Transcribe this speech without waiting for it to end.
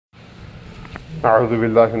أعوذ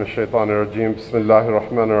بالله من الشيطان الرجيم بسم الله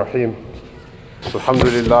الرحمن الرحيم الحمد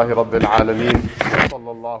لله رب العالمين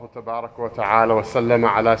صلى الله تبارك وتعالى وسلم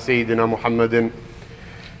على سيدنا محمد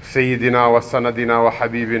سيدنا وسندنا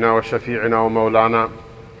وحبيبنا وشفيعنا ومولانا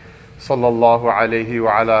صلى الله عليه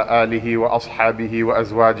وعلى آله وأصحابه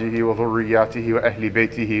وأزواجه وذرياته وأهل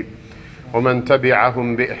بيته ومن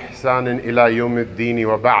تبعهم بإحسان إلى يوم الدين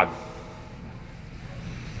وبعد.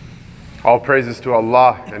 All praises to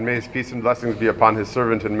Allah, and may His peace and blessings be upon His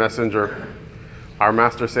servant and messenger, our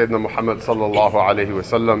master Sayyidina Muhammad sallallahu alayhi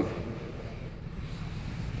wasallam.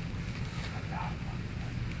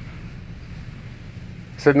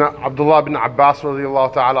 Sayyidina Abdullah bin Abbas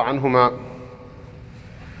radiallahu ta'ala anhuma,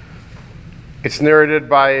 it's narrated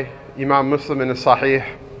by Imam Muslim in his Sahih,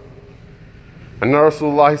 أن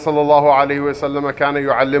رسول الله صلى الله عليه وسلم كان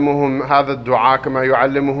يعلمهم هذا الدعاء كما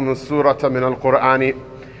يعلمهم السورة من القرآن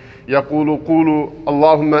يقول قولوا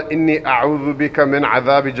اللهم إني أعوذ بك من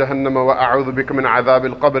عذاب جهنم وأعوذ بك من عذاب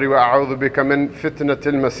القبر وأعوذ بك من فتنة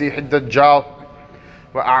المسيح الدجال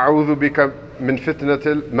وأعوذ بك من فتنة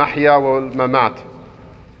المحيا والممات.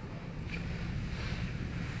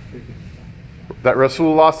 That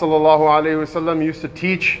Rasulullah sallallahu alayhi wasallam used to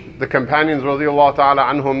teach the companions radiallahu ta'ala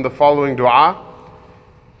anhum the following dua,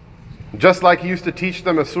 just like he used to teach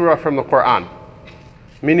them a surah from the Quran.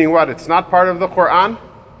 Meaning what? It's not part of the Quran,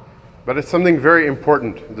 but it's something very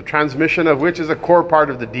important, the transmission of which is a core part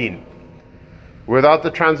of the deen. Without the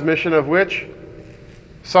transmission of which,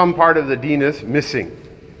 some part of the deen is missing.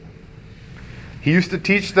 He used to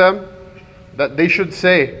teach them that they should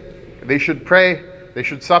say, they should pray, they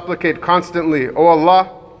should supplicate constantly, "O Allah,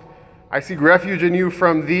 I seek refuge in you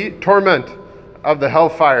from the torment of the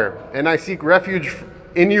hellfire, and I seek refuge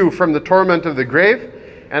in you from the torment of the grave,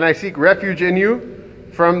 and I seek refuge in you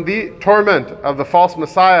from the torment of the false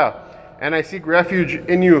Messiah, and I seek refuge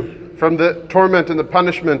in you from the torment and the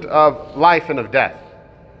punishment of life and of death."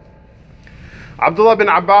 Abdullah bin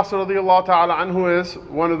Abbas radiallahu ta'ala anhu is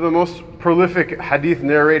one of the most prolific hadith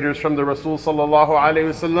narrators from the Rasul sallallahu alayhi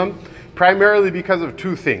wasallam, primarily because of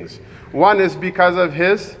two things. One is because of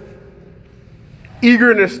his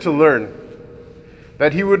eagerness to learn,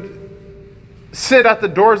 that he would sit at the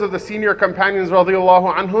doors of the senior companions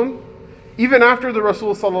radiallahu anhum even after the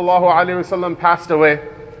Rasul sallallahu alayhi wasallam passed away,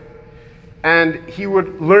 and he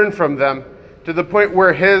would learn from them to the point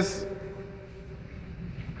where his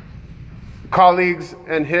colleagues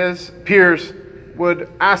and his peers would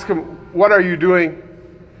ask him, "What are you doing?"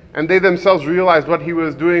 And they themselves realized what he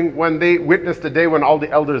was doing when they witnessed the day when all the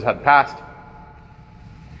elders had passed.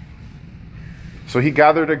 So he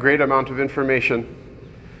gathered a great amount of information.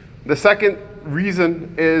 The second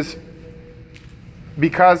reason is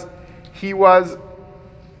because he was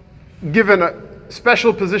given a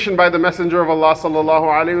special position by the Messenger of Allah sallallahu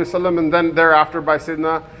alaihi wasallam, and then thereafter by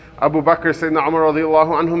Sayyidina Abu Bakr, Sayyidina Umar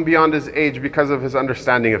radiallahu anhum, beyond his age because of his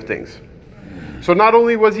understanding of things. So not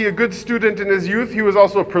only was he a good student in his youth, he was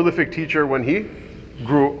also a prolific teacher when he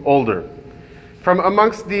grew older. From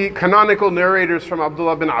amongst the canonical narrators from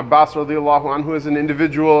Abdullah bin Abbas radiallahu anhu is an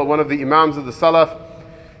individual, one of the Imams of the Salaf.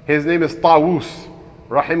 His name is Tawus,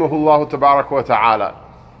 rahimahullah tabarak wa ta'ala.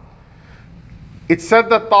 It's said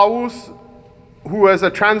that Tawus, who was a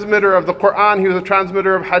transmitter of the Quran, he was a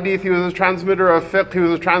transmitter of hadith, he was a transmitter of fiqh, he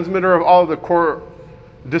was a transmitter of all the core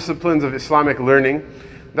disciplines of Islamic learning,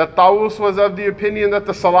 that Tawus was of the opinion that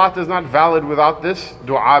the salat is not valid without this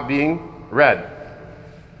dua being read.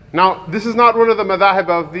 Now, this is not one of the madhahib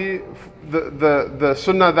of the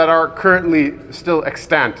sunnah that are currently still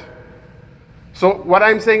extant. So what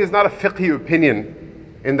I'm saying is not a fiqhi opinion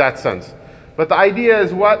in that sense. But the idea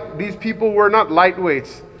is what? These people were not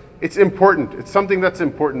lightweights. It's important. It's something that's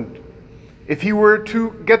important. If he were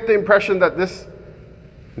to get the impression that this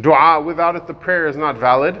dua, without it the prayer is not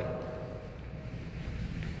valid,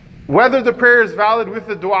 whether the prayer is valid with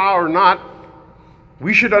the dua or not,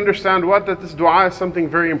 we should understand what? That this dua is something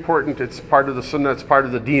very important. It's part of the sunnah, it's part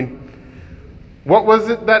of the deen. What was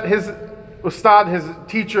it that his ustad, his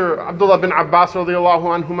teacher, Abdullah bin Abbas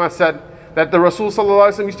radiallahu anhuma said? That the Rasul sallallahu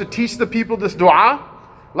alaihi wasallam used to teach the people this dua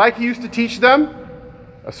like he used to teach them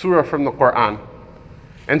a surah from the Quran.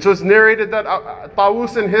 And so it's narrated that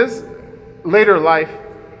Tawus in his later life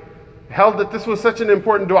held that this was such an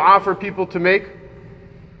important dua for people to make,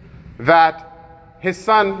 that his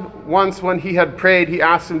son, once when he had prayed, he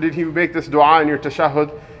asked him, "Did he make this dua in your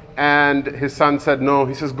tashahhud?" And his son said, "No."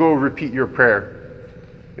 He says, "Go repeat your prayer."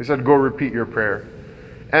 He said, "Go repeat your prayer."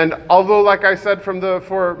 And although, like I said, from the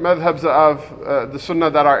four madhabs of the sunnah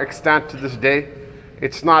that are extant to this day,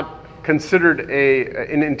 it's not considered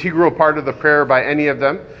an integral part of the prayer by any of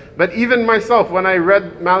them. But even myself, when I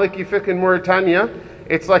read Maliki Fiqh in Mauritania,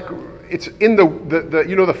 it's like, it's in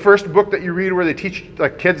the first book that you read where they teach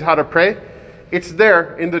like kids how to pray. It's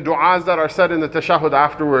there in the du'as that are said in the tashahhud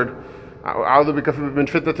afterward. أعوذ بك من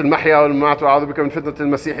فتنة المحيا والممات وأعوذ بك من فتنة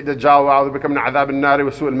المسيح الدجال وأعوذ بك من عذاب النار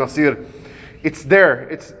وسوء المصير. It's there.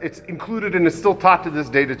 It's included and it's still taught to this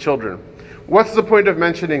day to children. What's the point of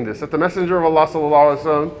mentioning this? That the Messenger of Allah sallallahu alaihi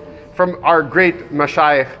wasallam, from our great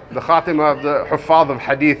mashayikh, the khatima of the huffaz of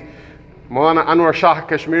hadith, Maulana Anwar Shah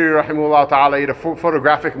Kashmiri rahimahullah ta'ala, he had a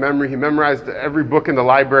photographic memory. He memorized every book in the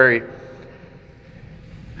library.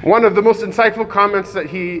 One of the most insightful comments that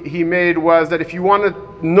he made was that if you want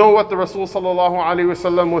to know what the Rasul sallallahu alaihi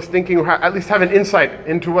wasallam was thinking, or at least have an insight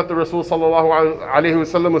into what the Rasul sallallahu alaihi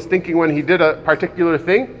wasallam was thinking when he did a particular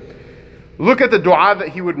thing, look at the dua that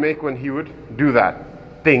he would make when he would do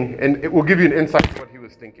that thing, and it will give you an insight into what he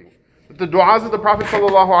was thinking. But the duas of the Prophet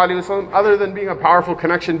sallallahu alaihi wasallam, other than being a powerful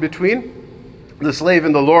connection between the slave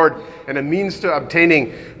and the Lord, and a means to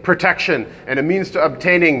obtaining protection, and a means to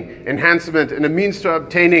obtaining enhancement, and a means to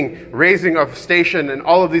obtaining raising of station, and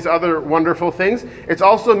all of these other wonderful things, it's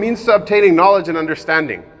also a means to obtaining knowledge and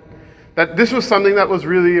understanding. That this was something that was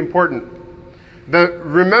really important. The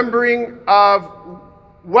remembering of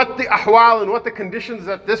what the ahwal and what the conditions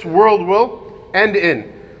that this world will end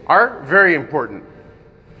in are very important.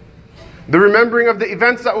 The remembering of the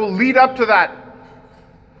events that will lead up to that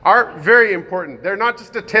are very important. They're not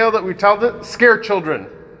just a tale that we tell to scare children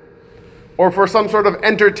or for some sort of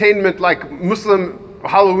entertainment like Muslim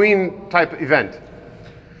Halloween type event.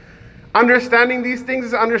 Understanding these things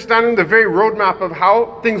is understanding the very roadmap of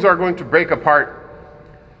how things are going to break apart.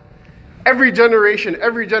 Every generation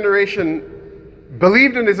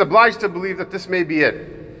believed and is obliged to believe that this may be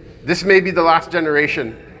it. This may be the last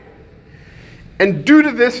generation. And due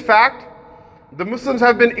to this fact, the Muslims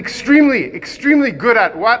have been extremely good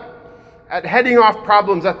at what? At heading off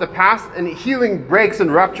problems at the past and healing breaks and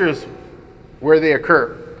ruptures where they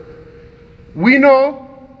occur. We know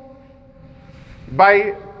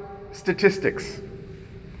by statistics,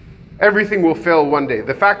 everything will fail one day.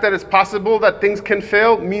 The fact that it's possible that things can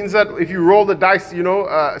fail means that if you roll the dice,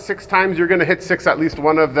 6 times, you're going to hit 6, at least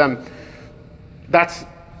one of them. That's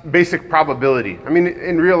basic probability. I mean,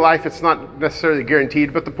 in real life, it's not necessarily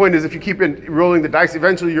guaranteed, but the point is if you keep rolling the dice,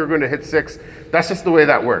 eventually you're going to hit 6. That's just the way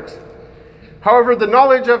that works. However, the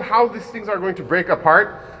knowledge of how these things are going to break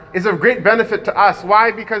apart is of great benefit to us. Why?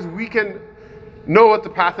 Because we can know what the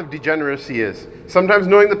path of degeneracy is. Sometimes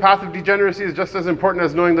knowing the path of degeneracy is just as important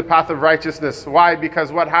as knowing the path of righteousness. Why?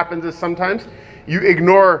 Because what happens is sometimes you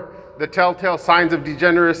ignore the telltale signs of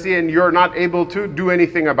degeneracy and you're not able to do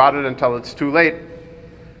anything about it until it's too late.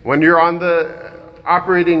 When you're on the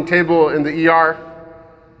operating table in the ER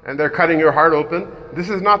and they're cutting your heart open, this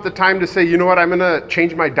is not the time to say, you know what, I'm going to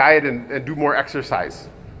change my diet and do more exercise.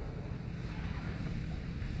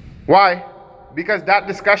 Why? Because that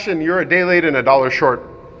discussion, you're a day late and $1 short.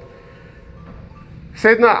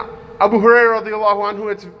 Sayyidina Abu Hurairah radiallahu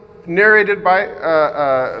anhu, it's narrated by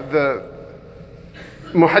the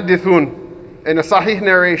muhaddithun in a sahih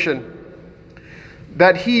narration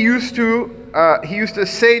that he used to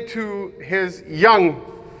say to his young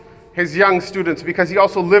students, because he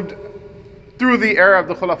also lived through the era of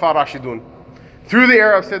the Khulafa Rashidun, through the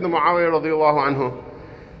era of Sayyidina Muawiyah radiallahu anhu.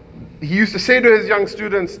 He used to say to his young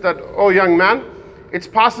students that, oh young man, it's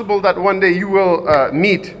possible that one day you will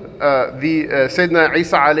meet the Sayyidina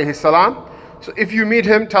Isa alayhi salam. So if you meet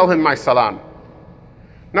him, tell him my salam.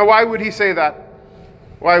 Now why would he say that?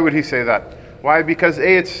 Why would he say that? Why? Because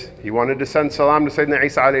he wanted to send salam to Sayyidina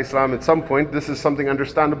Isa alayhi salam at some point. This is something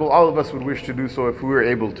understandable. All of us would wish to do so if we were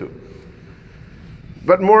able to.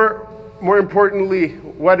 But more importantly,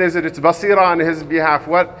 what is it? It's basira on his behalf.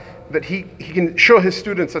 That he can show his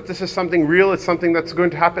students that this is something real, it's something that's going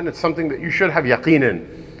to happen, it's something that you should have yaqeen in,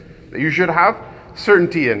 that you should have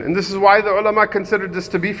certainty in. And this is why the ulama considered this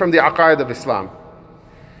to be from the aqaid of Islam.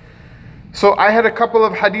 So I had a couple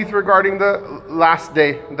of hadith regarding the last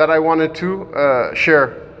day that I wanted to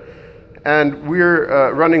share. And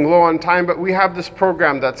we're running low on time, but we have this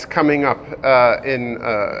program that's coming up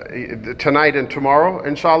tonight and tomorrow,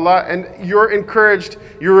 inshallah. And you're encouraged,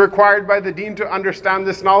 you're required by the deen to understand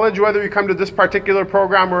this knowledge. Whether you come to this particular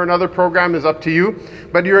program or another program is up to you,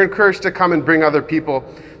 but you're encouraged to come and bring other people.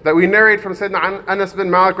 That we narrate from Sayyidina Anas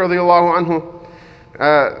bin Malik radiallahu anhu.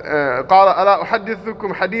 قال ألا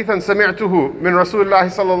أحدثكم حديثا سمعته من رسول الله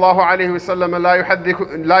صلى الله عليه وسلم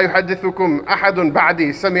لا يحدثكم أحد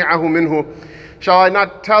بعدي سمعه منه. Shall I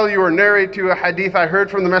not tell you or narrate to you a hadith I heard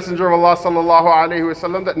from the Messenger of Allah صلى الله عليه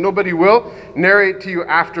وسلم that nobody will narrate to you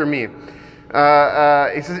after me?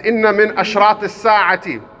 He says, إن من أشراط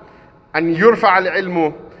الساعة and yurfa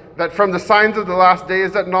al-ilmu, that from the signs of the last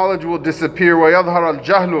days that knowledge will disappear, وَيَظْهَرَ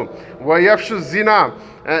الْجَهْلُ وَيَفْشُ الزِّنَا,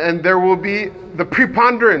 and there will be the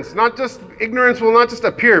preponderance, not just ignorance will not just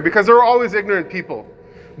appear, because there are always ignorant people.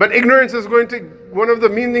 But ignorance is going to, one of the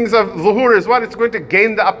meanings of zuhur is what? It's going to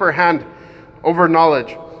gain the upper hand over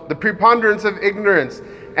knowledge. The preponderance of ignorance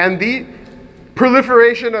and the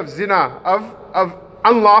proliferation of zina, of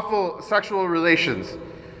unlawful sexual relations.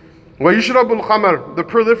 وَيُشْرَبُ الْخَمَرُ, the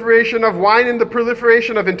proliferation of wine and the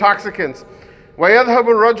proliferation of intoxicants. وَيَذْهَبُ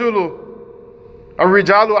الرَّجُلُ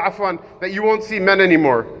الرِّجَالُ عَفْوًا, that you won't see men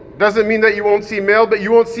anymore. Doesn't mean that you won't see male, but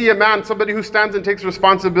you won't see a man, somebody who stands and takes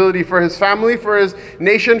responsibility for his family, for his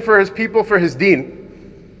nation, for his people, for his deen.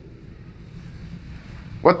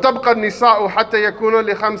 وَتَبْقَى النِّسَاءُ حَتَّى يَكُونَ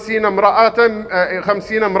لِخَمْسِينَ امْرَأَةً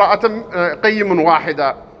قَيِّمٌ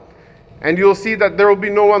وَاحِدًا. And you'll see that there will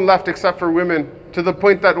be no one left except for women, to the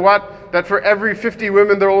point that what? That for every 50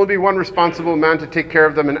 women there will only be one responsible man to take care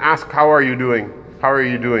of them and ask, how are you doing? How are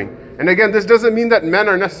you doing? And again, this doesn't mean that men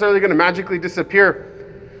are necessarily going to magically disappear.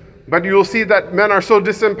 But you'll see that men are so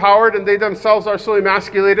disempowered and they themselves are so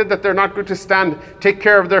emasculated that they're not going to stand, take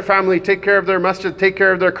care of their family, take care of their masjid, take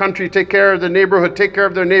care of their country, take care of their neighborhood, take care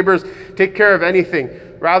of their neighbors, take care of anything.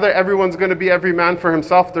 Rather, everyone's going to be every man for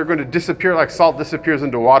himself. They're going to disappear like salt disappears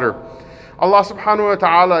into water. Allah subhanahu wa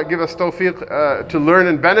ta'ala give us tawfiq to learn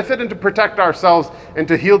and benefit and to protect ourselves and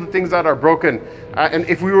to heal the things that are broken. And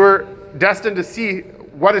if we were destined to see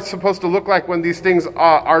what it's supposed to look like when these things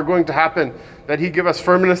are going to happen, that He give us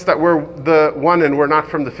firmness that we're the one and we're not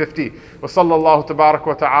from the 50. Wa sallallahu tabarak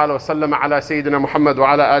wa ta'ala wa sallama ala Sayyidina Muhammad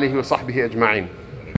wa ala alihi wa sahbihi ajma'in.